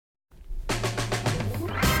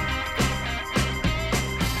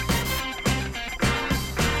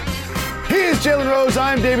is Jalen Rose.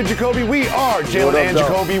 I'm David Jacoby. We are Jalen and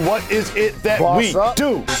Jacoby. What is it that we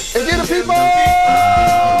do? And give the people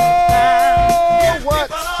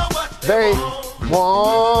what they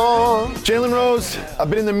want. Jalen Rose, I've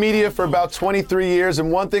been in the media for about 23 years,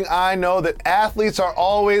 and one thing I know that athletes are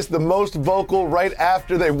always the most vocal right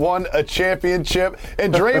after they won a championship.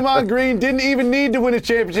 And Draymond Green didn't even need to win a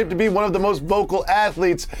championship to be one of the most vocal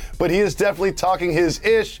athletes, but he is definitely talking his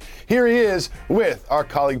ish. Here he is with our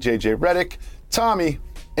colleague JJ Redick, Tommy,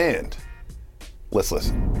 and let's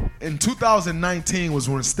listen. In 2019 was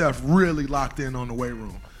when Steph really locked in on the weight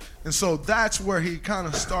room. And so that's where he kind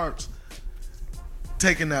of starts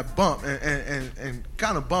taking that bump and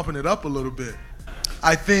kind of bumping it up a little bit.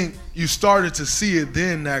 I think you started to see it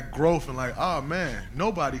then, that growth, and like, oh man,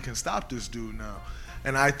 nobody can stop this dude now.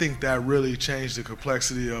 And I think that really changed the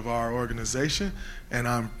complexity of our organization, and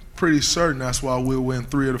I'm pretty certain that's why we'll win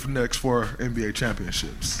 3 of the next 4 NBA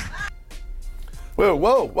championships.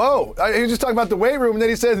 Whoa. He was just talking about the weight room, and then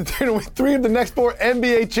he said that they're going to win 3 of the next 4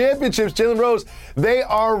 NBA championships. Jalen Rose, they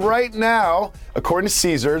are right now, according to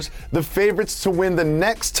Caesars, the favorites to win the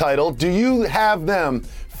next title. Do you have them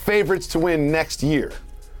favorites to win next year?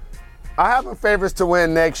 I have them favorites to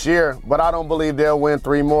win next year, but I don't believe they'll win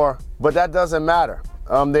 3 more. But that doesn't matter.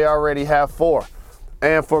 They already have 4.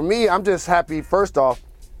 And for me, I'm just happy, first off,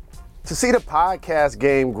 to see the podcast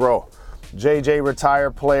game grow. JJ,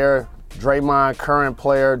 retired player, Draymond, current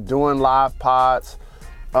player, doing live pods.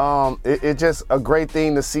 It's just a great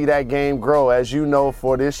thing to see that game grow. As you know,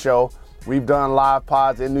 for this show, we've done live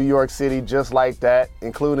pods in New York City just like that,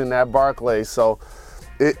 including at Barclays. So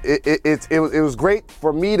it was great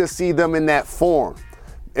for me to see them in that form.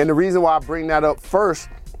 And the reason why I bring that up first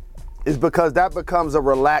is because that becomes a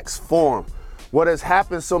relaxed form. What has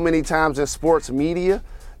happened so many times in sports media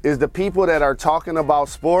is the people that are talking about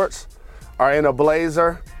sports are in a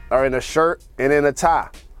blazer, are in a shirt, and in a tie.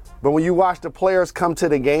 But when you watch the players come to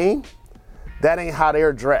the game, that ain't how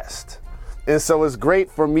they're dressed. And so it's great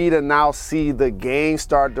for me to now see the game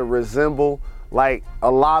start to resemble like a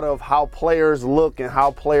lot of how players look and how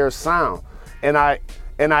players sound. And I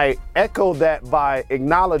echo that by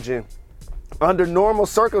acknowledging under normal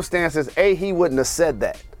circumstances, he wouldn't have said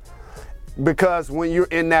that. Because when you're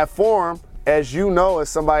in that form, as you know, as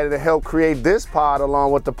somebody that helped create this pod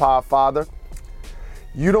along with the Podfather,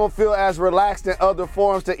 you don't feel as relaxed in other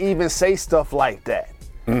forums to even say stuff like that.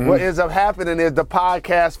 Mm-hmm. What ends up happening is the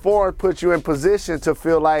podcast forum puts you in position to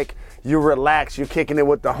feel like you're relaxed, you're kicking it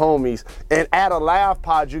with the homies. And at a live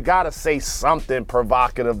pod, you gotta say something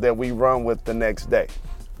provocative that we run with the next day.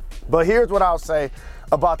 But here's what I'll say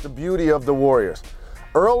about the beauty of the Warriors.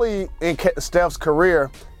 Early in Steph's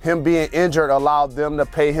career, him being injured allowed them to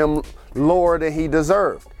pay him lower than he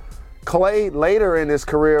deserved. Clay, later in his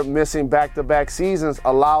career, missing back-to-back seasons,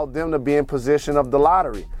 allowed them to be in position of the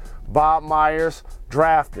lottery. Bob Myers,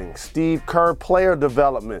 drafting. Steve Kerr, player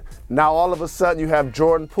development. Now all of a sudden you have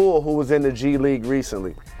Jordan Poole, who was in the G League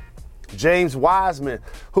recently. James Wiseman,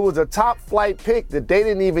 who was a top flight pick that they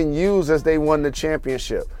didn't even use as they won the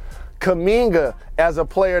championship. Kuminga as a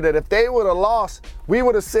player that if they would have lost, we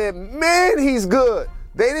would have said, man, he's good.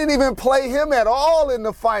 They didn't even play him at all in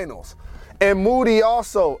the finals. And Moody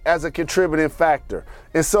also as a contributing factor.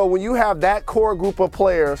 And so when you have that core group of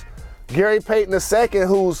players, Gary Payton II,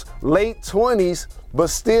 who's late 20s, but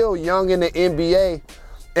still young in the NBA,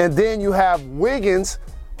 and then you have Wiggins,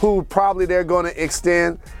 who probably they're going to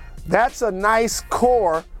extend, that's a nice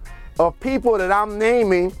core of people that I'm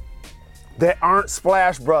naming that aren't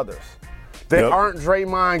Splash Brothers, that aren't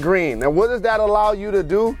Draymond Green. And what does that allow you to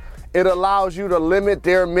do? It allows you to limit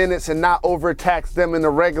their minutes and not overtax them in the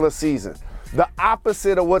regular season. The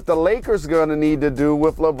opposite of what the Lakers are going to need to do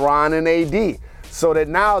with LeBron and AD, so that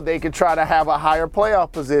now they can try to have a higher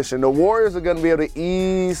playoff position. The Warriors are going to be able to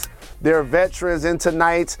ease their veterans into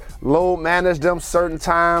nights, load manage them certain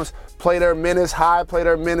times, play their minutes high, play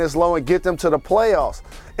their minutes low, and get them to the playoffs.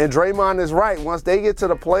 And Draymond is right. Once they get to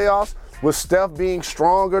the playoffs, with Steph being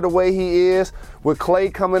stronger the way he is, with Clay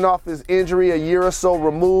coming off his injury a year or so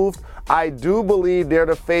removed, I do believe they're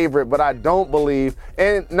the favorite, but I don't believe,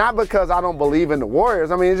 and not because I don't believe in the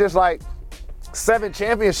Warriors. I mean, it's just like 7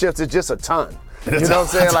 championships is just a ton. You know what I'm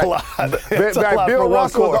saying? Like Bill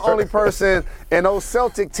Russell is the only person in those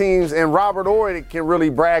Celtic teams, and Robert Horry can really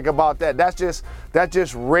brag about that. That's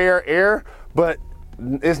just rare air, but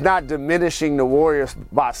it's not diminishing the Warriors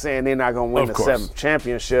by saying they're not going to win the 7th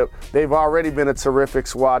championship. They've already been a terrific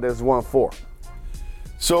squad that's won 4.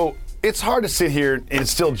 So it's hard to sit here and it's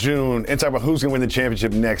still June and talk about who's going to win the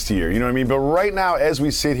championship next year. You know what I mean? But right now, as we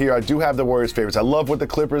sit here, I do have the Warriors favorites. I love what the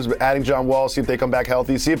Clippers adding John Wall, see if they come back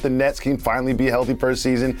healthy, see if the Nets can finally be healthy first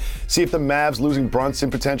season, see if the Mavs losing Brunson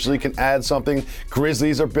potentially can add something.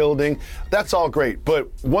 Grizzlies are building. That's all great. But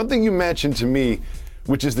one thing you mentioned to me,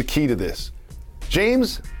 which is the key to this,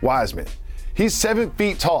 James Wiseman. He's 7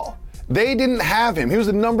 feet tall. They didn't have him. He was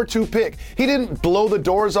the number 2 pick. He didn't blow the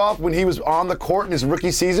doors off when he was on the court in his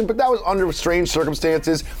rookie season, but that was under strange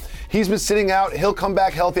circumstances. He's been sitting out. He'll come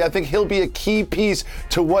back healthy. I think he'll be a key piece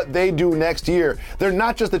to what they do next year. They're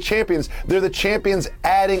not just the champions. They're the champions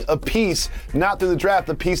adding a piece, not through the draft,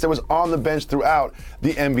 the piece that was on the bench throughout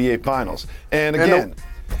the NBA Finals. And again,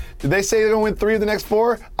 did they say they're going to win 3 of the next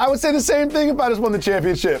 4? I would say the same thing if I just won the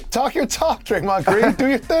championship. Talk your talk, Draymond Green. Do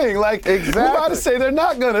your thing. Like, exactly. Who about to say they're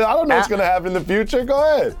not going to? I don't know what's going to happen in the future. Go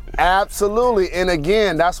ahead. Absolutely. And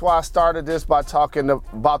again, that's why I started this by talking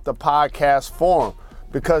about the podcast forum,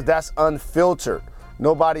 because that's unfiltered.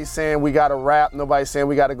 Nobody's saying we got to rap. Nobody's saying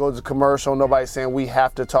we got to go to commercial. Nobody's saying we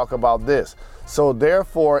have to talk about this. So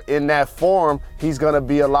therefore, in that forum, he's going to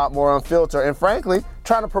be a lot more unfiltered and, frankly,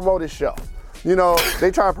 trying to promote his show. You know,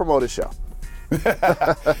 they try to promote his show.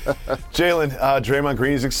 Jalen, Draymond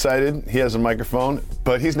Green is excited. He has a microphone,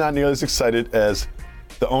 but he's not nearly as excited as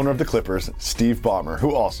the owner of the Clippers, Steve Ballmer,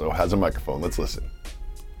 who also has a microphone. Let's listen.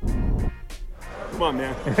 Come on,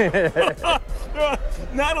 man.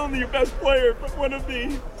 Not only your best player, but one of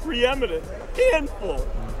the preeminent handful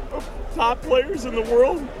of top players in the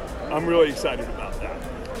world. I'm really excited about that.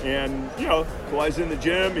 And, you know, Kawhi's in the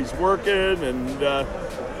gym, he's working, and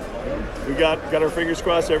we got our fingers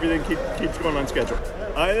crossed. Everything keeps going on schedule.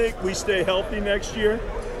 I think we stay healthy next year.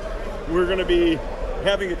 We're going to be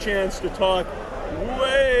having a chance to talk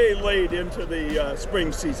way late into the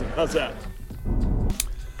spring season. How's that?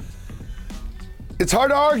 It's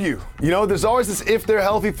hard to argue. You know, there's always this if they're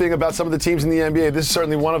healthy thing about some of the teams in the NBA. This is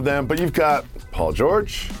certainly one of them. But you've got Paul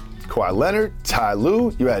George, Kawhi Leonard, Ty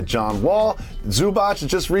Lue, you had John Wall, Zubac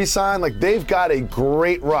just re-signed. Like, they've got a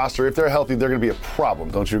great roster. If they're healthy, they're going to be a problem.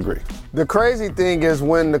 Don't you agree? The crazy thing is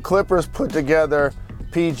when the Clippers put together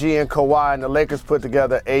PG and Kawhi and the Lakers put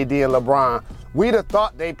together AD and LeBron, we'd have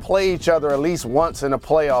thought they play each other at least once in the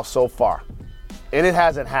playoffs so far. And it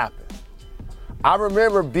hasn't happened. I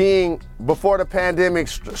remember before the pandemic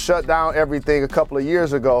shut down everything a couple of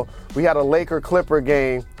years ago, we had a Laker-Clipper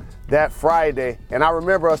game that Friday, and I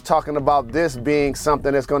remember us talking about this being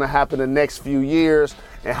something that's going to happen the next few years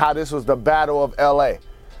and how this was the battle of LA.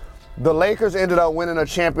 The Lakers ended up winning a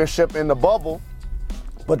championship in the bubble,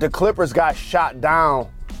 but the Clippers got shot down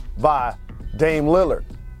by Dame Lillard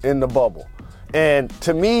in the bubble. And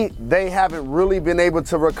to me, they haven't really been able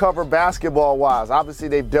to recover basketball-wise. Obviously,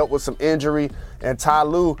 they've dealt with some injury, and Ty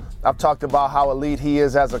Lue, I've talked about how elite he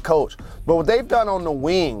is as a coach. But what they've done on the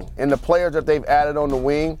wing and the players that they've added on the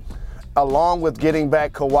wing, along with getting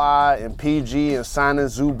back Kawhi and PG and signing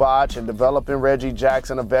Zubac and developing Reggie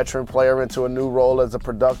Jackson, a veteran player, into a new role as a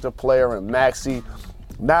productive player, and Maxey,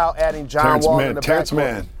 now adding John Wall in the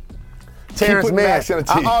backcourt. Terrence Mann.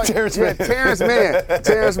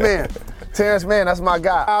 Terrence Mann, that's my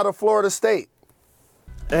guy. Out of Florida State.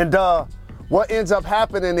 And what ends up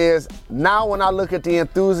happening is, now when I look at the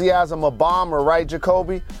enthusiasm of Ballmer, right,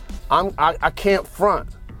 Jacoby, I can't front.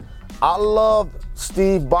 I love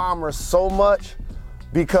Steve Ballmer so much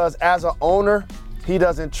because as an owner, he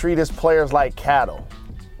doesn't treat his players like cattle.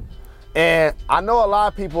 And I know a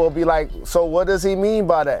lot of people will be like, so what does he mean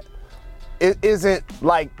by that? It isn't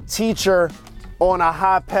like teacher on a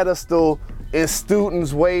high pedestal and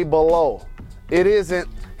students way below. It isn't.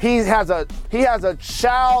 He has a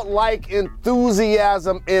childlike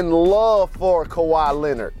enthusiasm and love for Kawhi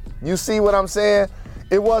Leonard. You see what I'm saying?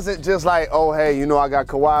 It wasn't just like, oh, hey, you know, I got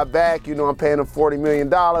Kawhi back. You know, I'm paying him $40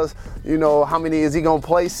 million. You know, how many is he going to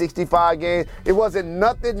play? 65 games? It wasn't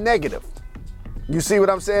nothing negative. You see what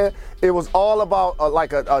I'm saying? It was all about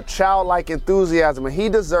a childlike enthusiasm, and he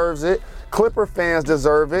deserves it. Clipper fans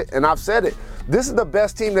deserve it, and I've said it. This is the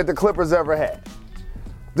best team that the Clippers ever had.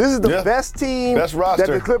 This is the best team that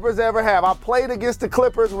the Clippers ever have. I played against the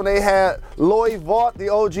Clippers when they had Lloyd Vaught, the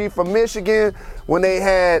OG from Michigan, when they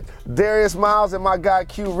had Darius Miles and my guy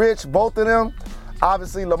Q Rich, both of them.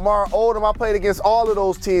 Obviously, Lamar Odom. I played against all of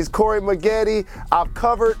those teams. Corey Maggette. I've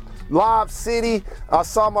covered Lob City. I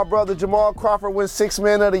saw my brother Jamal Crawford win 6th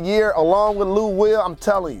Man of the Year along with Lou Will. I'm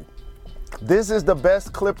telling you, this is the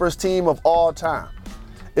best Clippers team of all time.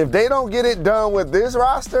 If they don't get it done with this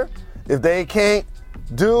roster, if they can't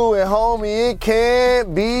do it, homie, it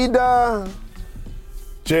can't be done.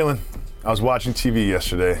 Jalen, I was watching TV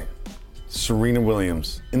yesterday. Serena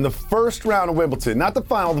Williams, in the first round of Wimbledon, not the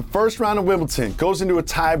final, the first round of Wimbledon, goes into a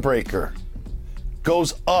tiebreaker.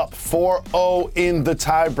 Goes up 4-0 in the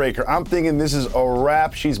tiebreaker. I'm thinking this is a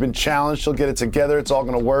wrap. She's been challenged. She'll get it together. It's all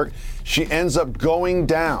going to work. She ends up going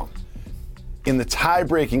down in the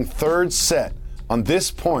tie-breaking third set on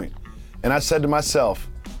this point. And I said to myself,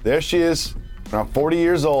 there she is, around 40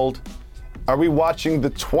 years old. Are we watching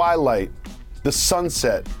the twilight, the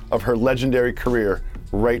sunset of her legendary career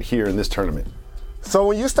right here in this tournament? So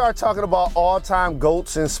when you start talking about all-time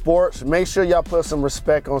GOATs in sports, make sure y'all put some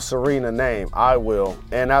respect on Serena's name. I will.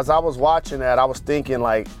 And as I was watching that, I was thinking,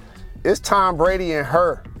 like, it's Tom Brady and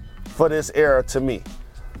her for this era to me.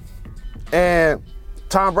 And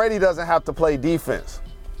Tom Brady doesn't have to play defense.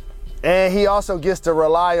 And he also gets to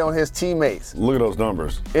rely on his teammates. Look at those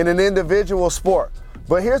numbers. In an individual sport.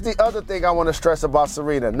 But here's the other thing I want to stress about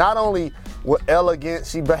Serena. Not only with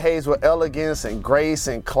elegance, she behaves with elegance and grace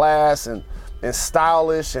and class and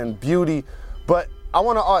stylish and beauty, but I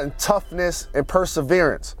want to add toughness and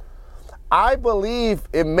perseverance. I believe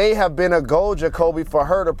it may have been a goal, Jacoby, for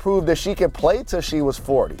her to prove that she could play till she was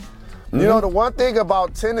 40. Mm-hmm. You know, the one thing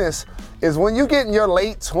about tennis is when you get in your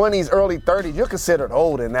late 20s, early 30s, you're considered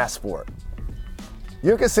old in that sport.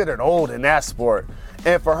 You're considered old in that sport.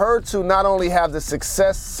 And for her to not only have the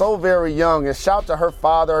success so very young, and shout to her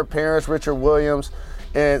father, her parents, Richard Williams,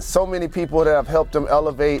 and so many people that have helped them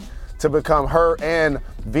elevate to become her and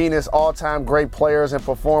Venus all-time great players and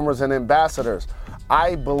performers and ambassadors.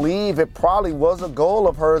 I believe it probably was a goal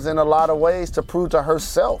of hers in a lot of ways to prove to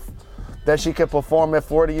herself that she could perform at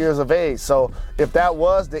 40 years of age. So if that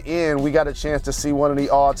was the end, we got a chance to see one of the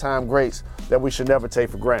all-time greats that we should never take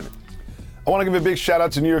for granted. I want to give a big shout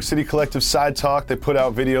out to New York City Collective Side Talk. They put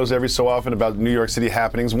out videos every so often about New York City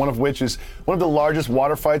happenings, one of which is one of the largest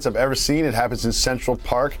water fights I've ever seen. It happens in Central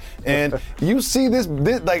Park. And you see this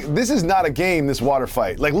is not a game, this water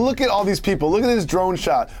fight. Like, look at all these people. Look at this drone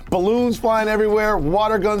shot. Balloons flying everywhere,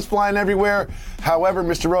 water guns flying everywhere. However,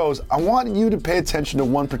 Mr. Rose, I want you to pay attention to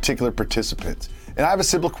one particular participant. And I have a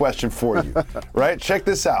simple question for you, right? Check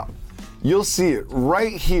this out. You'll see it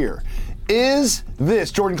right here. Is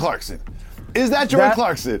this Jordan Clarkson? Is that Jordan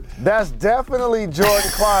Clarkson? That's definitely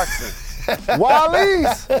Jordan Clarkson.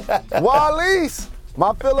 Wallace,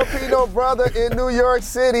 my Filipino brother in New York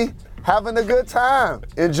City, having a good time,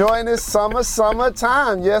 enjoying this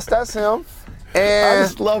summertime. Yes, that's him. And I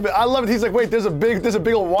just love it. I love it. He's like, wait, there's a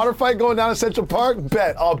big old water fight going down in Central Park?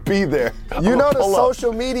 Bet, I'll be there. You know, the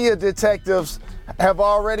social media detectives have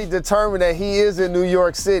already determined that he is in New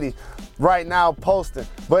York City right now posting.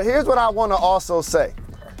 But here's what I want to also say.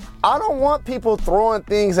 I don't want people throwing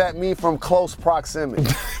things at me from close proximity.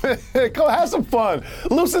 Go have some fun.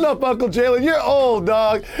 Loosen up, Uncle Jalen. You're old,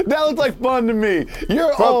 dog. That looked like fun to me.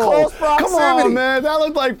 You're from old. Close proximity. Come on, man. That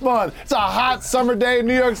looked like fun. It's a hot summer day in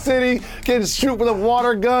New York City. Get to shoot with a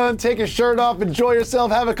water gun, take your shirt off, enjoy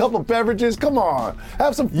yourself, have a couple beverages. Come on.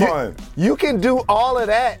 Have some fun. You can do all of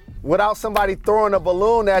that without somebody throwing a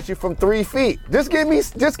balloon at you from 3 feet. Just give me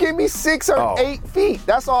 6 or 8 feet.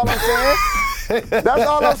 That's all I'm saying. That's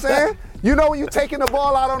all I'm saying. You know, when you're taking the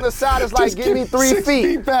ball out on the side, it's like, give me 3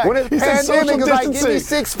 feet. Back. When it's pandemic, it's like, give me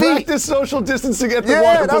 6 feet. Practice social distancing at the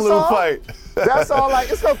water balloon fight. That's all.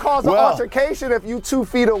 Like, it's gonna cause an altercation if you 2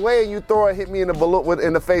 feet away and you hit me in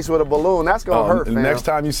the face with a balloon. That's gonna hurt, fam. Next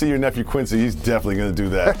time you see your nephew Quincy, he's definitely gonna do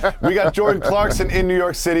that. We got Jordan Clarkson in New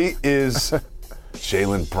York City. Is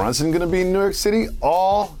Jalen Brunson gonna be in New York City?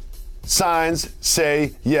 All signs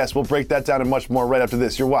say yes. We'll break that down and much more right after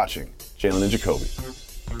this. You're watching Jalen and Jacoby.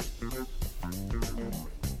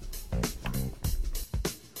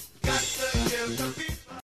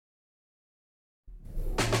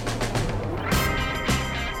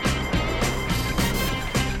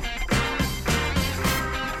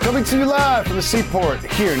 Coming to you live from the Seaport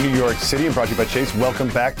here in New York City and brought to you by Chase. Welcome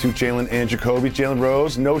back to Jalen and Jacoby. Jalen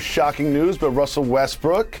Rose, no shocking news, but Russell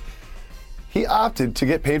Westbrook, he opted to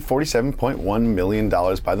get paid $47.1 million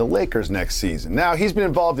by the Lakers next season. Now, he's been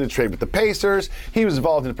involved in a trade with the Pacers. He was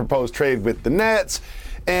involved in a proposed trade with the Nets.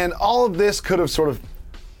 And all of this could have sort of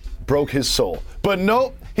broke his soul. But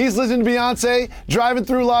nope, he's listening to Beyonce, driving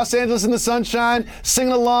through Los Angeles in the sunshine,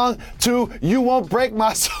 singing along to You Won't Break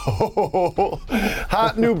My Soul.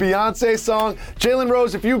 Hot new Beyonce song. Jalen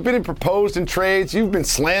Rose, if you've been proposed in trades, you've been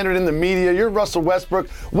slandered in the media, you're Russell Westbrook,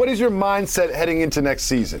 what is your mindset heading into next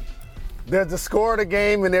season? There's the score of the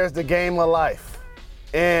game and there's the game of life.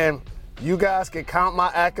 And you guys can count my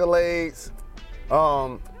accolades,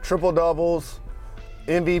 triple doubles,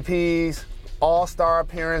 MVPs, all-star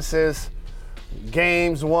appearances,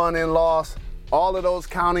 games won and lost, all of those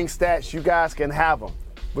counting stats, you guys can have them.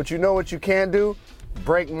 But you know what you can't do?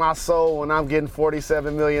 break my soul when I'm getting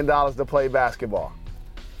 $47 million to play basketball.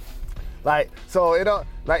 Like, so it don't,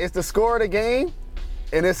 like, it's the score of the game,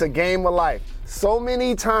 and it's a game of life. So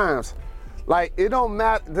many times, like, it don't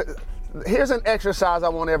matter. Here's an exercise I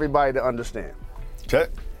want everybody to understand. Okay.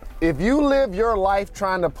 If you live your life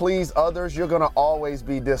trying to please others, you're gonna always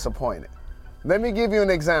be disappointed. Let me give you an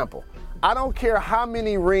example. I don't care how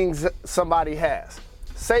many rings somebody has.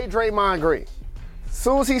 Say Draymond Green. As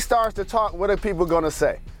soon as he starts to talk, what are people gonna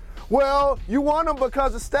say? Well, you won them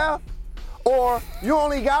because of Steph, or you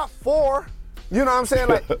only got 4. You know what I'm saying?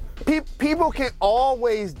 Like, people can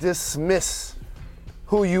always dismiss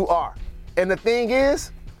who you are. And the thing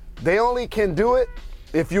is, they only can do it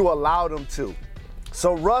if you allow them to.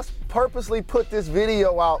 So Russ purposely put this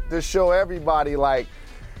video out to show everybody, like,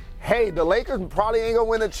 hey, the Lakers probably ain't gonna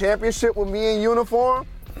win a championship with me in uniform,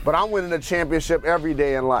 but I'm winning a championship every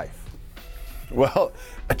day in life. Well,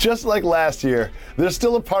 just like last year, there's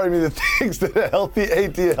still a part of me that thinks that a healthy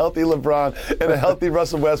AD, a healthy LeBron, and a healthy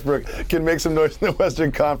Russell Westbrook can make some noise in the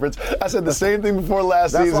Western Conference. I said the same thing before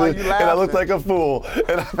last season, and I looked like a fool.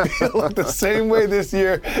 And I feel like the same way this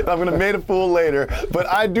year, and I'm going to make a fool later. But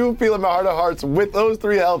I do feel in my heart of hearts, with those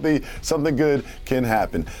 3 healthy, something good can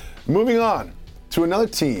happen. Moving on to another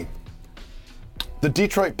team, the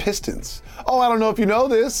Detroit Pistons. Oh, I don't know if you know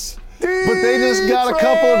this, but they just got a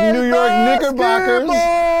couple of New York Knickerbockers.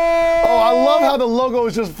 Oh, I love how the logo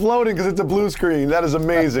is just floating because it's a blue screen. That is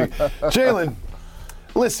amazing. Jalen,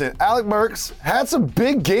 listen, Alec Burks had some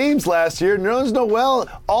big games last year. Nerlens Noel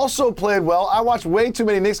also played well. I watched way too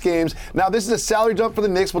many Knicks games. Now, this is a salary dump for the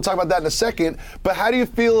Knicks. We'll talk about that in a second. But how do you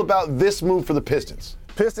feel about this move for the Pistons?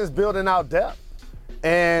 Pistons building out depth,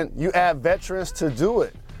 and you add veterans to do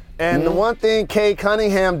it. And the one thing Cade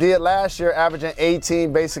Cunningham did last year, averaging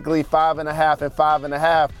 18, basically 5.5 and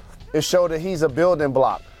 5.5, it showed that he's a building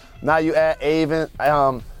block. Now you add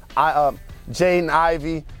Jaden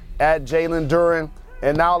Ivey, add Jalen Duren,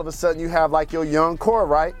 and now all of a sudden you have like your young core,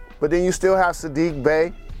 right? But then you still have Sadiq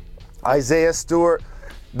Bey, Isaiah Stewart.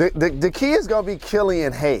 The key is going to be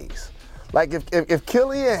Killian Hayes. Like if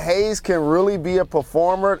Killian Hayes can really be a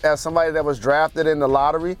performer as somebody that was drafted in the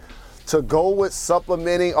lottery, to go with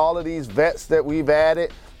supplementing all of these vets that we've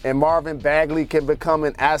added, and Marvin Bagley can become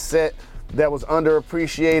an asset that was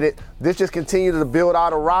underappreciated. This just continues to build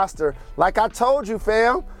out a roster. Like I told you,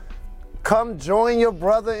 fam, come join your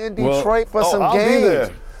brother in Detroit for some I'll games. Be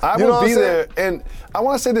there. I will be there. And I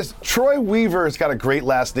want to say this, Troy Weaver's got a great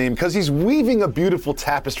last name because he's weaving a beautiful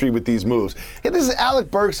tapestry with these moves. And this is Alec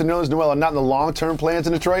Burks and Nerlens Noel are not in the long-term plans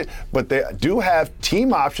in Detroit, but they do have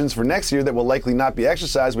team options for next year that will likely not be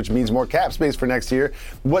exercised, which means more cap space for next year.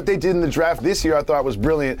 What they did in the draft this year I thought was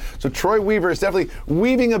brilliant. So Troy Weaver is definitely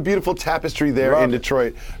weaving a beautiful tapestry there in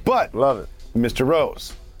Detroit. But, Mr.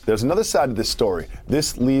 Rose, there's another side to this story.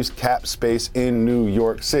 This leaves cap space in New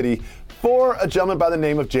York City for a gentleman by the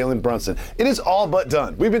name of Jalen Brunson. It is all but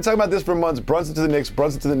done. We've been talking about this for months. Brunson to the Knicks,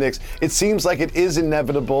 Brunson to the Knicks. It seems like it is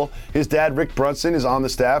inevitable. His dad, Rick Brunson, is on the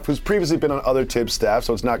staff, who's previously been on other Tibbs staff,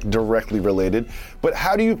 so it's not directly related. But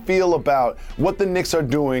how do you feel about what the Knicks are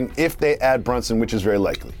doing if they add Brunson, which is very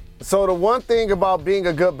likely? So the one thing about being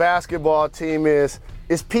a good basketball team is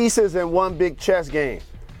it's pieces in one big chess game.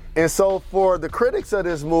 And so for the critics of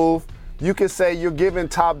this move, you could say you're giving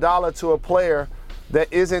top dollar to a player that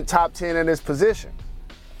isn't top 10 in his position.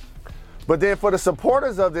 But then for the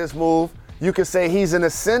supporters of this move, you could say he's an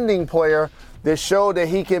ascending player that showed that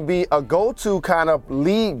he can be a go-to kind of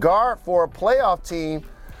lead guard for a playoff team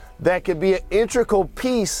that could be an integral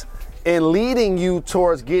piece in leading you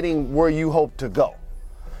towards getting where you hope to go.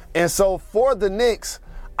 And so for the Knicks,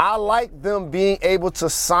 I like them being able to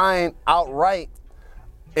sign outright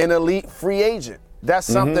an elite free agent. That's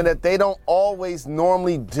something that they don't always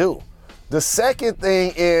normally do. The second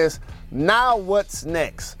thing is, now what's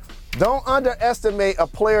next? Don't underestimate a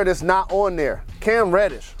player that's not on there. Cam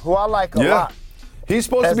Reddish, who I like a lot. He's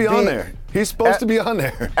supposed to be on there. He's supposed to be on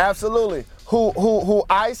there. Absolutely. Who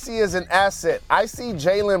I see as an asset. I see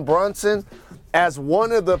Jalen Brunson as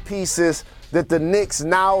one of the pieces that the Knicks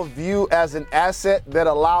now view as an asset that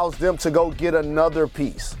allows them to go get another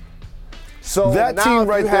piece. So that now team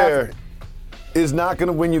right there is not going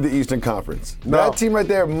to win you the Eastern Conference. No. That team right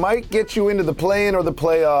there might get you into the play-in or the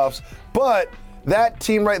playoffs, but that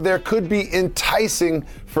team right there could be enticing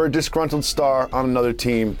for a disgruntled star on another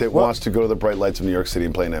team that wants to go to the bright lights of New York City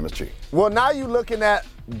and play in MSG. Well, now you're looking at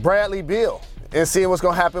Bradley Beal and seeing what's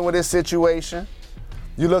going to happen with this situation.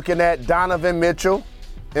 You're looking at Donovan Mitchell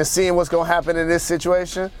and seeing what's going to happen in this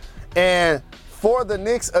situation. And for the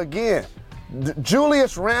Knicks, again,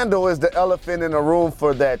 Julius Randle is the elephant in the room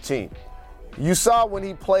for that team. You saw when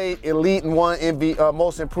he played elite and won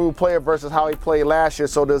most improved player versus how he played last year.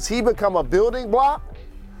 So does he become a building block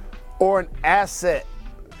or an asset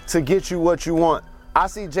to get you what you want? I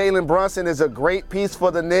see Jalen Brunson as a great piece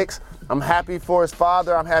for the Knicks. I'm happy for his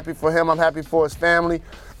father. I'm happy for him. I'm happy for his family.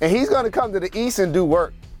 And he's going to come to the East and do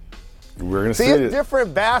work. We're going to see it. It's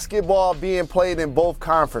different basketball being played in both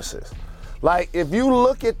conferences. Like, if you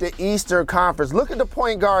look at the Eastern Conference, look at the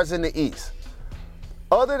point guards in the East.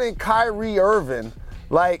 Other than Kyrie Irving,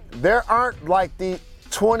 like, there aren't like the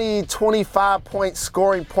 20, 25 point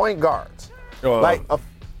scoring point guards.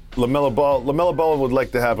 LaMelo Ball would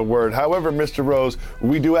like to have a word. However, Mr. Rose,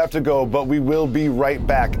 we do have to go, but we will be right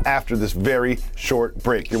back after this very short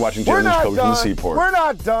break. You're watching Jalen Jacoby from the Seaport. We're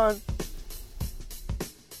not done.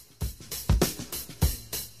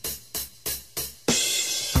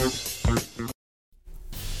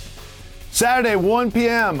 Saturday, 1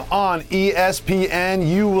 p.m. on ESPN,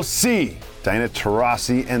 you will see Diana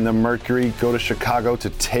Taurasi and the Mercury go to Chicago to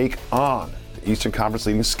take on the Eastern Conference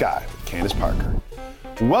leading Sky with Candace Parker.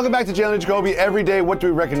 Welcome back to Jalen Jacoby. Every day, what do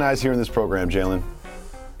we recognize here in this program, Jalen?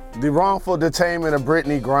 The wrongful detainment of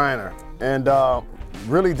Brittany Griner. And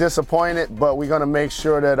really disappointed, but we're going to make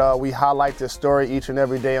sure that we highlight this story each and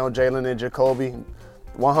every day on Jalen and Jacoby.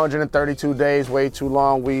 132 days, way too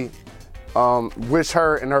long. We wish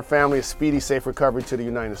her and her family a speedy, safe recovery to the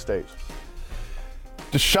United States.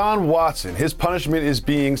 Deshaun Watson, his punishment is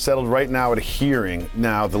being settled right now at a hearing.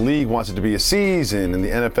 Now, the league wants it to be a season, and the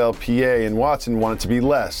NFLPA and Watson want it to be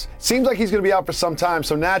less. Seems like he's going to be out for some time,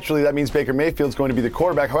 so naturally that means Baker Mayfield's going to be the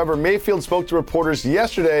quarterback. However, Mayfield spoke to reporters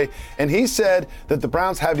yesterday, and he said that the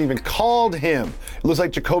Browns haven't even called him. It looks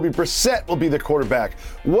like Jacoby Brissett will be the quarterback.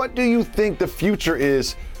 What do you think the future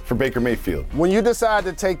is for Baker Mayfield? When you decide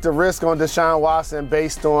to take the risk on Deshaun Watson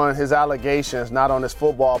based on his allegations, not on his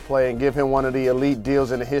football play, and give him one of the elite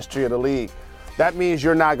deals in the history of the league, that means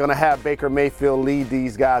you're not going to have Baker Mayfield lead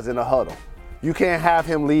these guys in a huddle. You can't have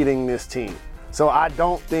him leading this team. So I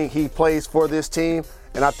don't think he plays for this team,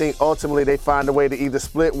 and I think ultimately they find a way to either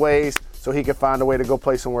split ways so he can find a way to go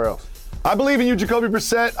play somewhere else. I believe in you, Jacoby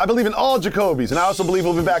Brissett. I believe in all Jacobys, and I also believe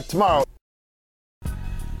we'll be back tomorrow.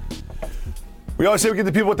 We always say we give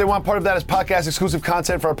the people what they want. Part of that is podcast exclusive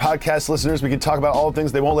content for our podcast listeners. We can talk about all the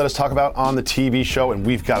things they won't let us talk about on the TV show, and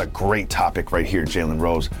we've got a great topic right here, Jalen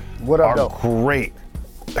Rose. What up, Our great,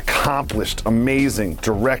 accomplished, amazing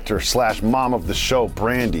director / mom of the show,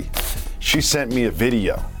 Brandy. She sent me a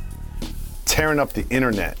video tearing up the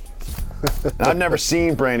internet. Now, I've never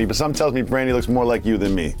seen Brandy, but something tells me Brandy looks more like you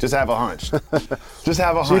than me. Just have a hunch. Just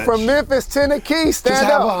have a hunch. She's from Memphis, Tennessee. Stand Just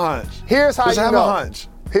have up. a hunch. Here's how Just you have know. a hunch.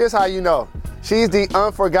 Here's how you know. She's the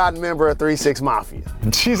unforgotten member of 3-6 Mafia.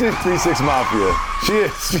 She's in 3-6 Mafia. She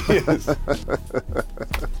is.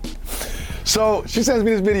 So she sends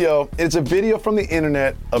me this video. It's a video from the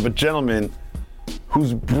internet of a gentleman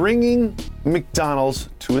who's bringing McDonald's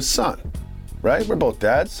to his son, right? We're both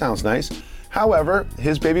dads. Sounds nice. However,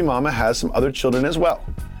 his baby mama has some other children as well.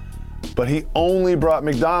 But he only brought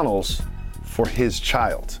McDonald's for his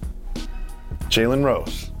child. Jalen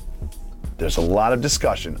Rose. There's a lot of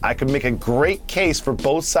discussion. I could make a great case for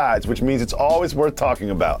both sides, which means it's always worth talking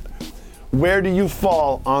about. Where do you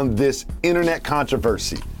fall on this internet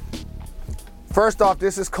controversy? First off,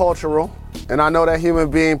 this is cultural, and I know that human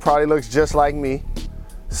being probably looks just like me.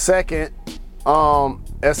 Second,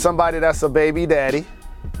 as somebody that's a baby daddy,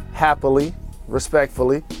 happily,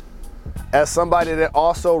 respectfully, as somebody that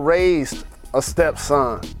also raised a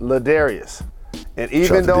stepson, Ladarius, and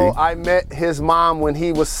even though I met his mom when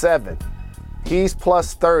he was 7, he's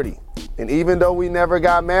plus 30. And even though we never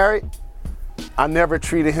got married, I never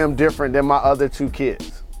treated him different than my other 2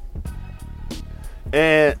 kids.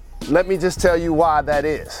 And let me just tell you why that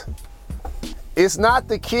is. It's not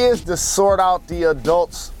the kids to sort out the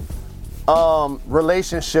adults'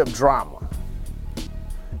 relationship drama.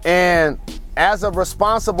 And as a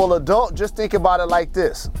responsible adult, just think about it like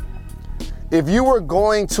this. If you were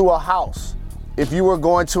going to a house, if you were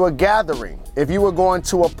going to a gathering, if you were going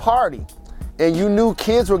to a party, and you knew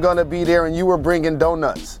kids were going to be there and you were bringing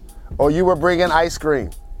donuts, or you were bringing ice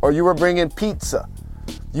cream, or you were bringing pizza,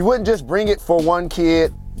 you wouldn't just bring it for one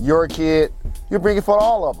kid, your kid, you bring it for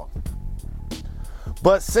all of them.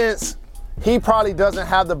 But since he probably doesn't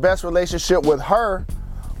have the best relationship with her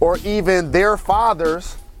or even their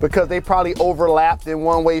fathers, because they probably overlapped in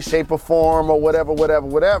one way, shape, or form, or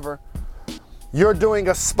whatever, you're doing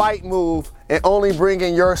a spite move and only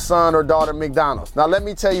bringing your son or daughter McDonald's. Now, let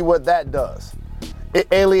me tell you what that does. It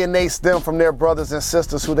alienates them from their brothers and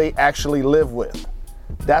sisters who they actually live with.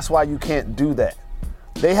 That's why you can't do that.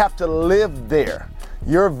 They have to live there.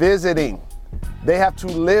 You're visiting. They have to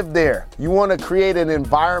live there. You want to create an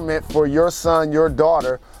environment for your son, your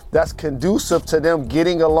daughter, that's conducive to them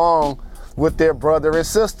getting along with their brother and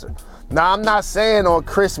sister. Now, I'm not saying on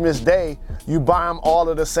Christmas Day, you buy them all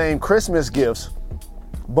of the same Christmas gifts.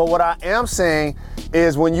 But what I am saying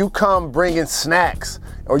is when you come bringing snacks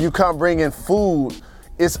or you come bringing food,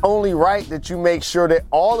 it's only right that you make sure that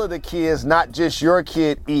all of the kids, not just your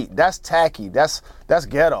kid, eat. That's tacky. That's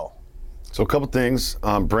ghetto. So a couple things.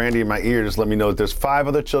 Brandy in my ear just let me know that there's 5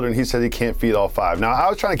 other children. He said he can't feed all 5. Now, I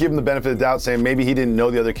was trying to give him the benefit of the doubt, saying maybe he didn't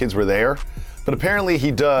know the other kids were there. But apparently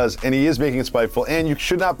he does, and he is making it spiteful. And you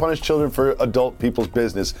should not punish children for adult people's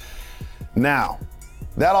business. Now,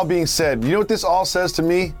 that all being said, you know what this all says to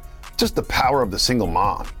me? Just the power of the single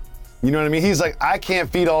mom. You know what I mean? He's like, I can't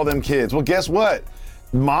feed all them kids. Well, guess what?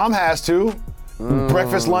 Mom has to.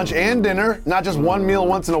 Breakfast, lunch, and dinner, not just one meal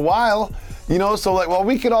once in a while. You know, so like, well,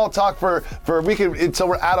 we could all talk until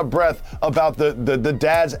we're out of breath about the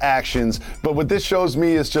dad's actions. But what this shows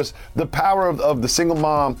me is just the power of the single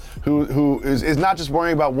mom who is not just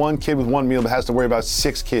worrying about one kid with one meal, but has to worry about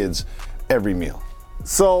 6 kids every meal.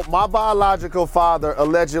 So my biological father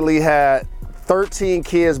allegedly had 13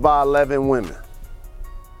 kids by 11 women.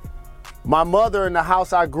 My mother, in the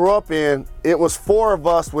house I grew up in, it was 4 of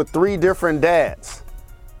us with 3 different dads.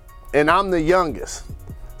 And I'm the youngest.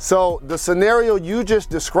 So the scenario you just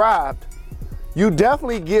described, you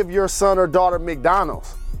definitely give your son or daughter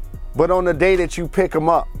McDonald's, but on the day that you pick them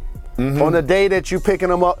up, on the day that you picking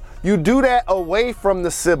them up, you do that away from the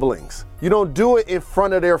siblings. You don't do it in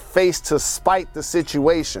front of their face to spite the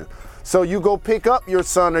situation. So you go pick up your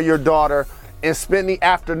son or your daughter and spend the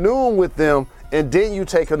afternoon with them, and then you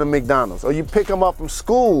take them to McDonald's. Or you pick them up from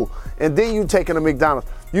school and then you take them to McDonald's.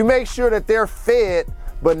 You make sure that they're fed,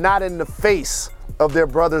 but not in the face of their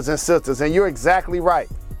brothers and sisters. And you're exactly right.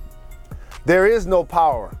 There is no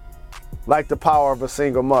power like the power of a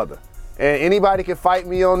single mother. And anybody can fight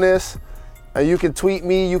me on this. You can tweet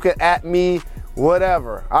me, you can at me,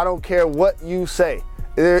 whatever. I don't care what you say.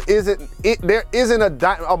 There isn't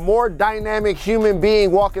a more dynamic human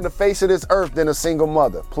being walking the face of this earth than a single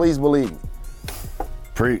mother. Please believe me.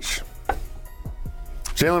 Preach.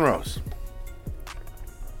 Jalen Rose,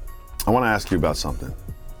 I want to ask you about something.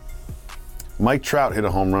 Mike Trout hit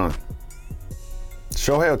a home run.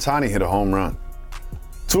 Shohei Ohtani hit a home run.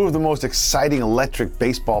 2 of the most exciting electric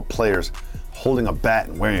baseball players holding a bat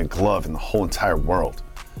and wearing a glove in the whole entire world.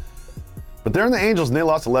 But they're in the Angels and they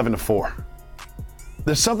lost 11-4.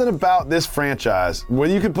 There's something about this franchise where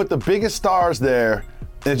you can put the biggest stars there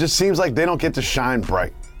and it just seems like they don't get to shine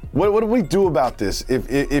bright. What do we do about this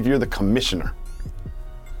if you're the commissioner?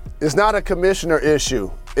 It's not a commissioner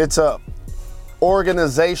issue. It's a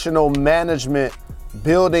organizational management,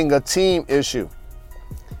 building a team issue.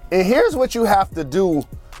 And here's what you have to do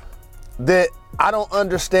that I don't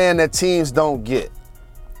understand that teams don't get.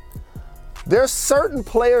 There's certain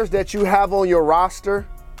players that you have on your roster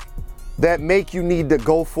that make you need to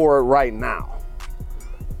go for it right now.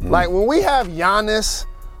 Like when we have Giannis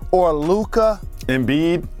or Luka,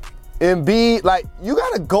 Embiid, like you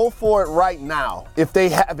gotta go for it right now if they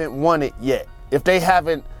haven't won it yet, if they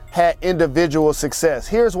haven't had individual success.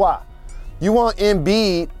 Here's why. You want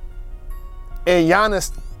Embiid and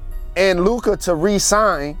Giannis and Luka to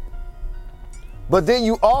re-sign, but then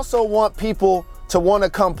you also want people to want to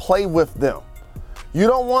come play with them. You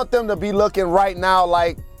don't want them to be looking right now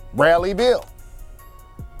like Bradley Beal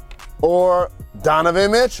or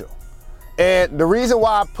Donovan Mitchell. And the reason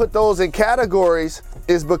why I put those in categories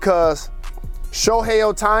is because Shohei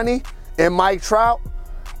Ohtani and Mike Trout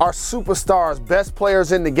are superstars, best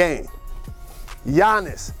players in the game.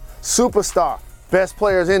 Giannis, superstar, best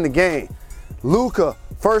players in the game. Luka,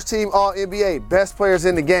 first team All-NBA, best players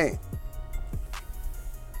in the game.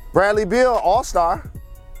 Bradley Beal, all-star,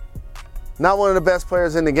 not one of the best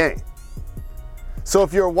players in the game. So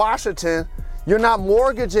if you're Washington, you're not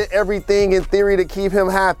mortgaging everything in theory to keep him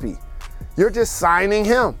happy. You're just signing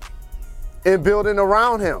him and building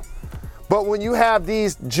around him. But when you have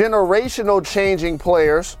these generational changing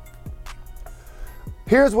players,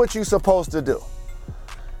 here's what you're supposed to do.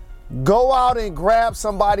 Go out and grab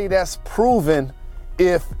somebody that's proven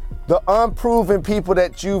if the unproven people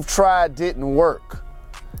that you've tried didn't work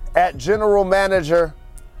at general manager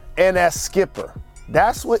and as skipper.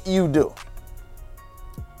 That's what you do.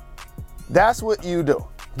 That's what you do.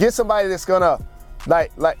 Get somebody that's gonna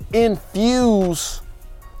like infuse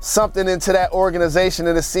something into that organization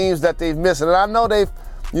that it seems that they've missed. And I know they've,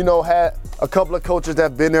 had a couple of coaches that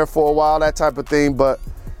have been there for a while, that type of thing. But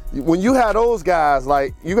when you have those guys,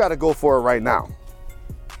 you got to go for it right now.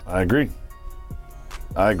 I agree.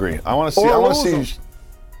 I want to see.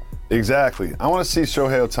 Exactly. I want to see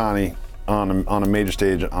Shohei Ohtani on a major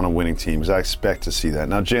stage on a winning team because I expect to see that.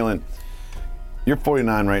 Now, Jalen, you're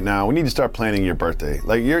 49 right now. We need to start planning your birthday.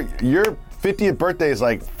 Like your 50th birthday is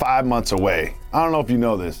like 5 months away. I don't know if you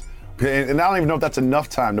know this, and I don't even know if that's enough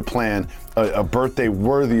time to plan a birthday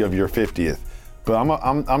worthy of your 50th. But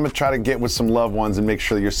I'm gonna try to get with some loved ones and make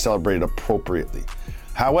sure that you're celebrated appropriately.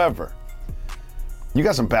 However, you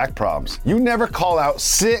got some back problems. You never call out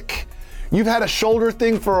sick. You've had a shoulder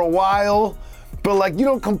thing for a while, but like you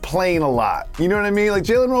don't complain a lot. You know what I mean? Like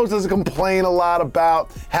Jalen Rose doesn't complain a lot about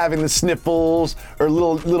having the sniffles or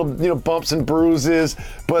little bumps and bruises.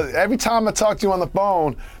 But every time I talk to you on the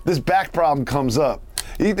phone, this back problem comes up.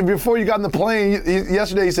 Before you got on the plane,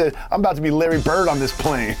 yesterday he said, I'm about to be Larry Bird on this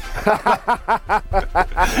plane.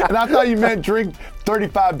 And I thought you meant drink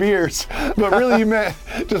 35 beers, but really you meant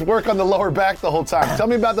just work on the lower back the whole time. Tell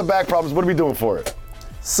me about the back problems. What are we doing for it?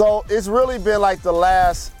 So it's really been like the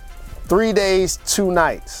last 3 days, 2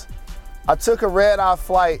 nights. I took a red-eye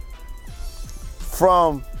flight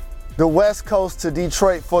from the West Coast to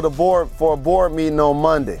Detroit for a board meeting on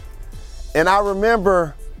Monday. And I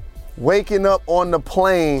remember waking up on the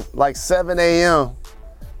plane like 7 a.m.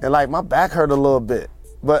 and like my back hurt a little bit.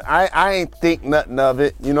 But I ain't think nothing of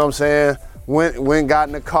it, you know what I'm saying? Went got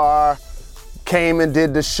in the car, came and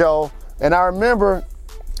did the show. And I remember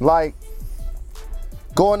like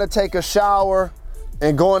going to take a shower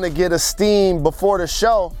and going to get a steam before the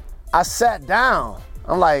show. I sat down.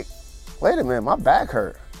 I'm like, wait a minute, my back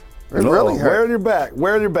hurt. It really hurt. Where in your back?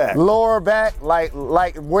 Where in your back? Lower back, like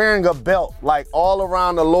wearing a belt, like all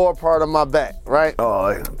around the lower part of my back, right?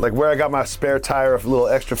 Oh, like where I got my spare tire of a little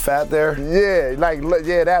extra fat there? Yeah,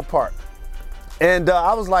 that part. And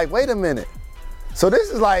I was like, wait a minute. So this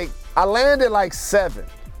is like, I landed like 7,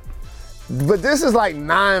 but this is like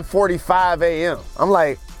 9:45 a.m. I'm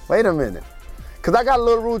like, wait a minute. Cause I got a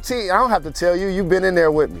little routine. I don't have to tell you, you've been in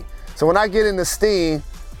there with me. So when I get in the steam,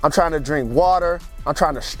 I'm trying to drink water, I'm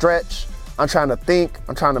trying to stretch, I'm trying to think,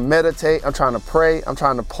 I'm trying to meditate, I'm trying to pray, I'm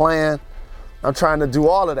trying to plan, I'm trying to do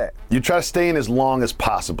all of that. You try to stay in as long as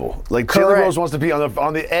possible. Like Correct. Jalen Rose wants to be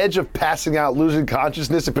on the edge of passing out, losing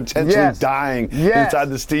consciousness, and potentially dying inside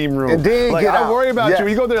the steam room. And then like I worry about you.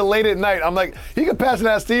 You go there late at night. I'm like, he could pass in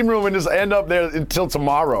that steam room and just end up there until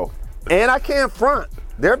tomorrow. And I can't front.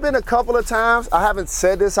 There have been a couple of times, I haven't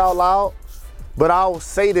said this out loud, but I'll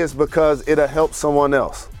say this because it'll help someone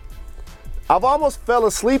else. I've almost fell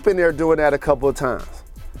asleep in there doing that a couple of times.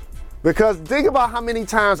 Because think about how many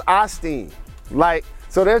times I steam. Like,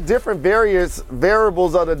 so there's different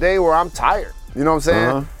variables of the day where I'm tired. You know what I'm saying?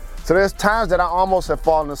 Uh-huh. So there's times that I almost have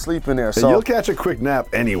fallen asleep in there. So you'll catch a quick nap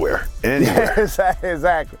anywhere. Yeah,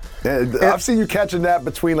 exactly. And I've seen you catch a nap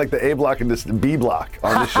between like the A block and the B block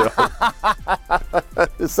on the show.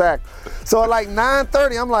 Exactly. So at like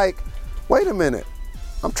 9:30, I'm like, wait a minute.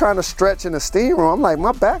 I'm trying to stretch in the steam room. I'm like,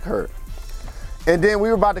 my back hurt. And then we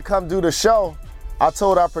were about to come do the show. I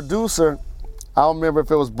told our producer, I don't remember if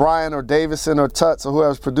it was Brian or Davison or Tuts or whoever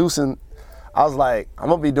was producing, I was like, I'm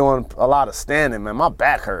gonna be doing a lot of standing, man. My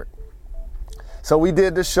back hurt. So we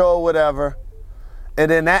did the show, whatever. And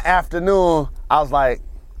then that afternoon, I was like,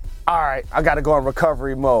 all right, I gotta go in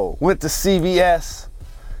recovery mode. Went to CVS,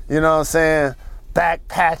 you know what I'm saying? Back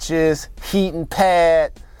patches, heating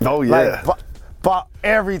pad. Oh yeah. Like, bought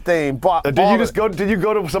everything. Did you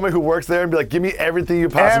go to somebody who works there and be like, give me everything you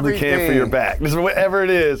possibly can for your back? Just whatever it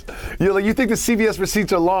is. You're like, you think the CVS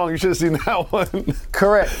receipts are long, you should have seen that one.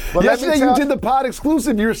 Correct. But yesterday you did the pod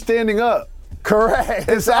exclusive, you were standing up. Correct.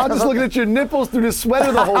 And so I'm just looking at your nipples through the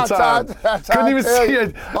sweater the whole time. Couldn't even see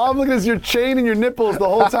it. All I'm looking at is your chain and your nipples the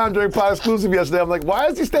whole time during pod exclusive yesterday. I'm like, why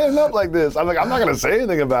is he standing up like this? I'm like, I'm not gonna say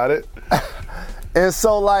anything about it. And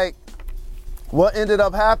so like, what ended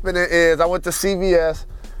up happening is I went to CVS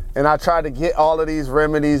and I tried to get all of these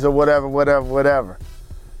remedies or whatever.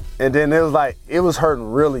 And then it was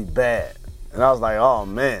hurting really bad. And I was like, oh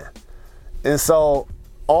man. And so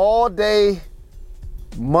all day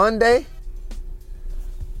Monday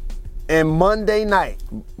and Monday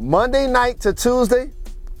night to Tuesday,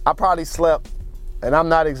 I probably slept, and I'm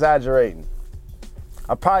not exaggerating,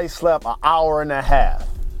 I probably slept an hour and a half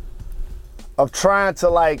of trying to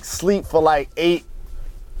like sleep for like 8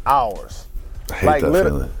 hours. I hate that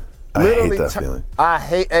feeling. I hate that feeling.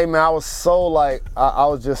 Hey man, I was so like, I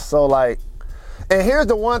was just so like, and here's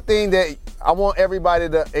the one thing that I want everybody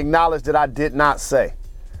to acknowledge that I did not say.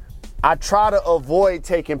 I try to avoid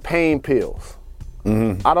taking pain pills.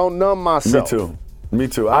 Mm-hmm. I don't numb myself. Me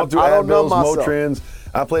too. I don't do Advils, Motrins.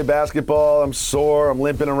 I play basketball. I'm sore. I'm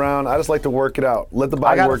limping around. I just like to work it out. Let the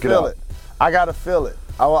body work it out. I gotta feel it.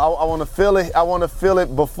 I want to feel it. I want to feel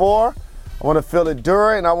it before. I want to feel it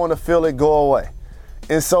during, and I want to feel it go away.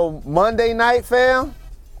 And so Monday night, fam,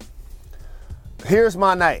 here's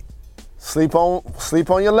my night. Sleep on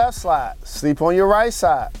your left side. Sleep on your right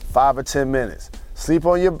side, 5 or 10 minutes. I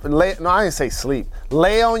didn't say sleep.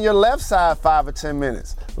 Lay on your left side 5 or 10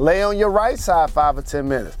 minutes. Lay on your right side 5 or 10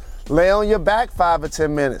 minutes. Lay on your back 5 or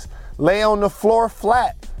 10 minutes. Lay on the floor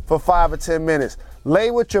flat for 5 or 10 minutes.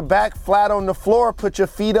 Lay with your back flat on the floor, put your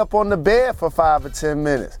feet up on the bed for 5 or 10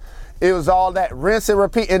 minutes. It was all that rinse and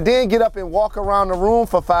repeat, and then get up and walk around the room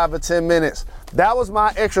for 5 or 10 minutes. That was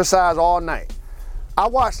my exercise all night. I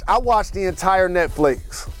watched the entire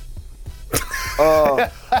Netflix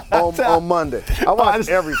on Monday. I watched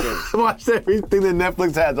everything. I watched everything that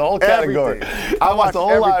Netflix has, the whole category. I watched the whole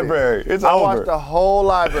everything. library. It's I over. watched the whole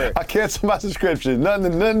library. I canceled my subscription.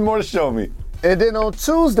 Nothing more to show me. And then on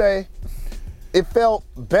Tuesday, it felt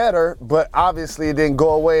better, but obviously it didn't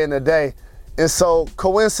go away in a day. And so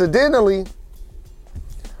coincidentally,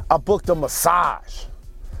 I booked a massage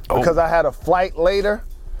because I had a flight later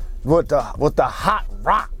with the hot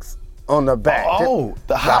rocks on the back.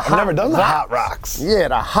 I've never done the hot rocks. Yeah,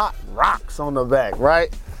 the hot rocks on the back,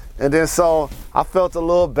 right? And then so I felt a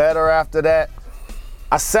little better after that.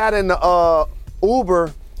 I sat in the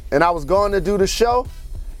Uber and I was going to do the show,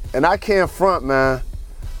 and I can't front, man.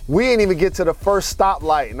 We didn't even get to the first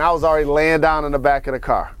stoplight, and I was already laying down in the back of the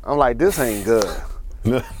car. I'm like, this ain't good.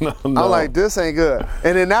 No. I'm like, this ain't good.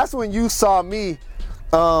 And then that's when you saw me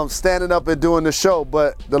standing up and doing the show.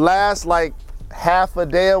 But the last like half a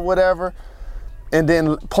day or whatever, and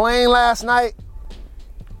then playing last night,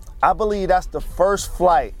 I believe that's the first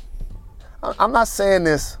flight. I'm not saying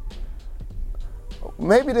this.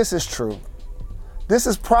 Maybe this is true. This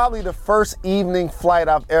is probably the first evening flight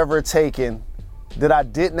I've ever taken that I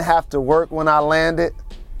didn't have to work when I landed,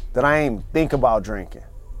 that I ain't think about drinking.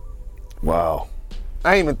 Wow.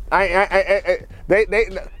 And by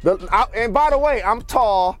the way, I'm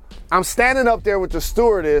tall. I'm standing up there with the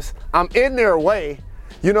stewardess. I'm in their way.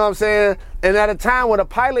 You know what I'm saying? And at a time when a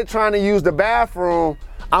pilot trying to use the bathroom,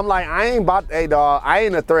 I'm like, hey dog, I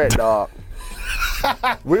ain't a threat, dog.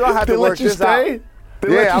 We don't have to work this out.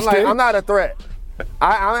 Yeah, I'm like, I'm not a threat.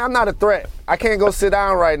 I'm not a threat. I can't go sit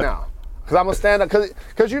down right now. Cause I'm gonna stand up,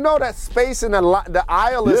 cause you know that space in the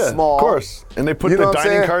aisle is small. Of course. And they put the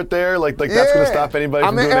dining cart there, like that's gonna stop anybody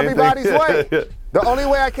from doing anything. I'm in everybody's way. The only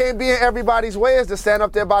way I can't be in everybody's way is to stand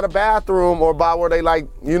up there by the bathroom or by where they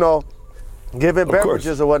giving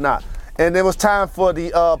beverages or whatnot. And it was time for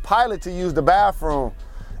the pilot to use the bathroom,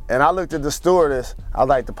 and I looked at the stewardess. I was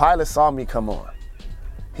like, the pilot saw me come on.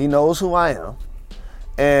 He knows who I am,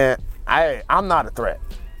 and I'm not a threat.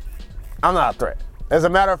 I'm not a threat. As a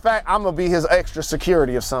matter of fact, I'm gonna be his extra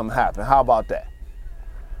security if something happened. How about that?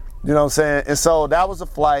 You know what I'm saying? And so that was a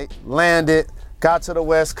flight, landed, got to the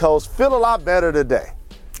West Coast, feel a lot better today.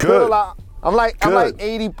 Good. Feel a lot, I'm like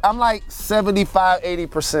 75,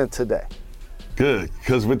 80% today. Good,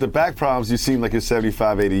 because with the back problems, you seem like you're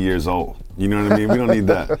 75, 80 years old. You know what I mean? We don't need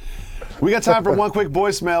that. We got time for one quick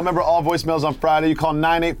voicemail. Remember, all voicemails on Friday. You call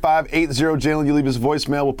 985-80-JALEN. You leave us a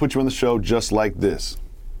voicemail. We'll put you on the show just like this.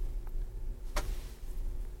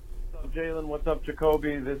 Jalen, what's up,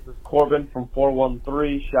 Jacoby? This is Corbin from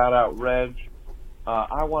 413. Shout out, Reg.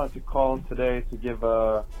 I wanted to call in today to give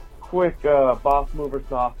a quick boss move or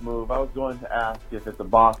soft move. I was going to ask if it's a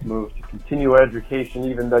boss move to continue education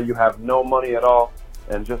even though you have no money at all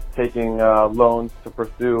and just taking loans to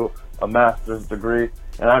pursue a master's degree.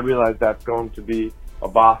 And I realize that's going to be a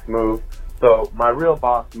boss move. So my real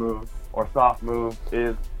boss move or soft move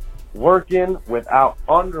is working without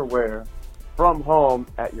underwear from home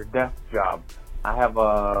at your desk job. I have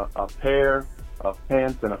a pair of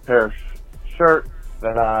pants and a pair of shirts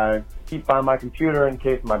that I keep by my computer in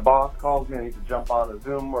case my boss calls me. I need to jump on a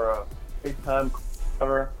Zoom or a FaceTime,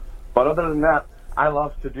 whatever. But other than that, I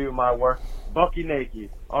love to do my work bucky naked.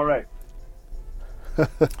 All right. All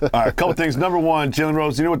right, a couple things. Number one, Jalen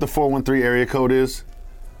Rose, you know what the 413 area code is?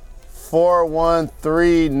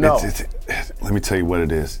 413, no. Let me tell you what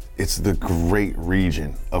it is. It's the great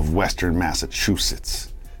region of Western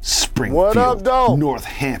Massachusetts. Springfield, what up, though?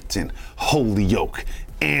 Northampton, Holyoke,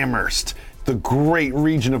 Amherst, the great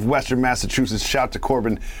region of Western Massachusetts. Shout to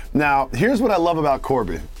Corbin. Now, here's what I love about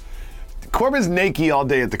Corbin. Corbin's naked all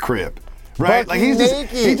day at the crib. Right? Bucky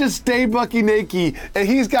he just stay bucky naked, and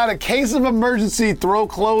he's got a case of emergency throw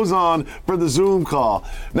clothes on for the Zoom call.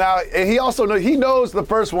 Now, and he also knows the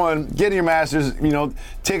first one, getting your master's,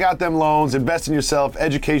 take out them loans, invest in yourself,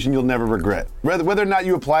 education you'll never regret. Whether or not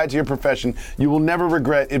you apply it to your profession, you will never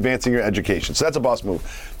regret advancing your education. So that's a boss move.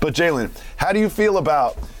 But Jalen, how do you feel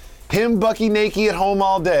about Him Bucky naked at home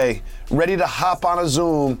all day, ready to hop on a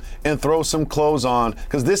Zoom and throw some clothes on,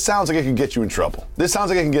 because this sounds like it can get you in trouble. This sounds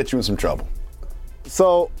like it can get you in some trouble.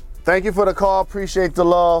 So, thank you for the call. Appreciate the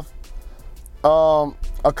love.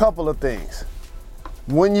 A couple of things.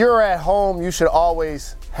 When you're at home, you should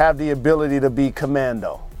always have the ability to be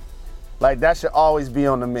commando. Like, that should always be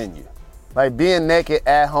on the menu. Like, being naked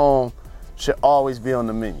at home should always be on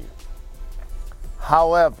the menu.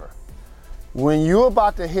 However, when you're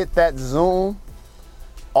about to hit that Zoom,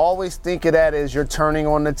 always think of that as you're turning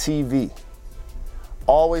on the TV.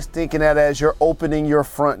 Always thinking that as you're opening your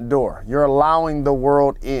front door. You're allowing the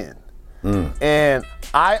world in. And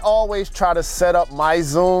I always try to set up my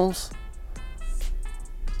Zooms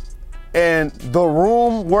and the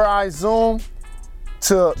room where I Zoom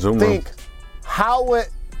to think, how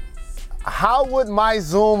would my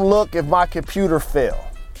Zoom look if my computer fell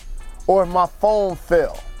or if my phone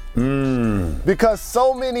fell? Because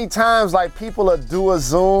so many times, like, people will do a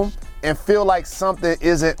Zoom and feel like something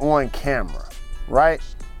isn't on camera, right?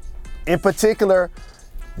 In particular,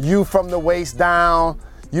 you from the waist down,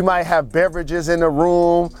 you might have beverages in the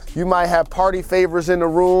room, you might have party favors in the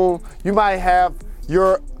room, you might have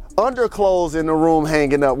your underclothes in the room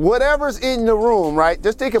hanging up, whatever's in the room, right?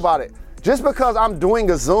 Just think about it. Just because I'm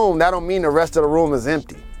doing a Zoom, that don't mean the rest of the room is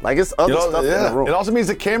empty. Like, it's other stuff in the room. It also means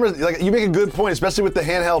the cameras, like, you make a good point, especially with the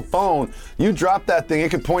handheld phone. You drop that thing, it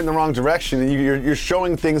could point in the wrong direction, and you're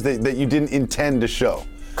showing things that you didn't intend to show.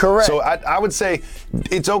 Correct. So I would say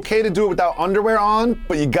it's okay to do it without underwear on,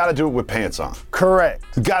 but you got to do it with pants on. Correct.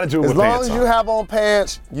 You got to do it with pants on. As long as you have on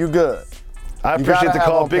pants, you good. I appreciate the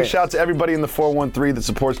call. Big shout out to everybody in the 413 that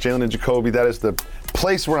supports Jalen and Jacoby. That is the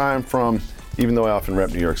place where I'm from, even though I often rep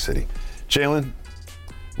New York City. Jalen,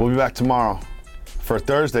 we'll be back tomorrow for a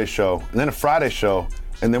Thursday show, and then a Friday show,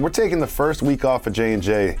 and then we're taking the first week off of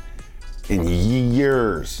J&J in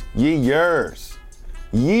years.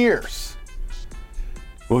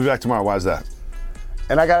 We'll be back tomorrow. Why is that?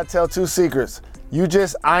 And I gotta tell two secrets. You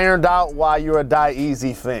just ironed out why you're a Die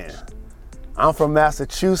Easy fan. I'm from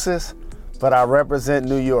Massachusetts, but I represent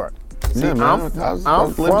New York. See, Yeah, man.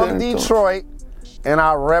 I'm from Detroit, and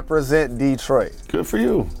I represent Detroit. Good for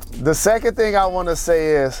you. The second thing I want to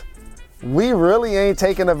say is, we really ain't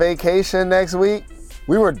taking a vacation next week.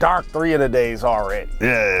 We were dark 3 of the days already.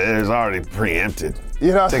 Yeah, it was already preempted.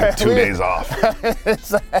 You know, taking 2 days off.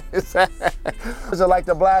 Is it like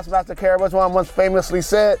the Blastmaster Caribous one once famously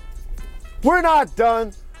said? We're not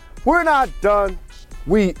done. We're not done.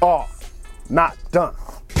 We are not done.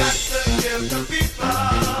 Got to give the people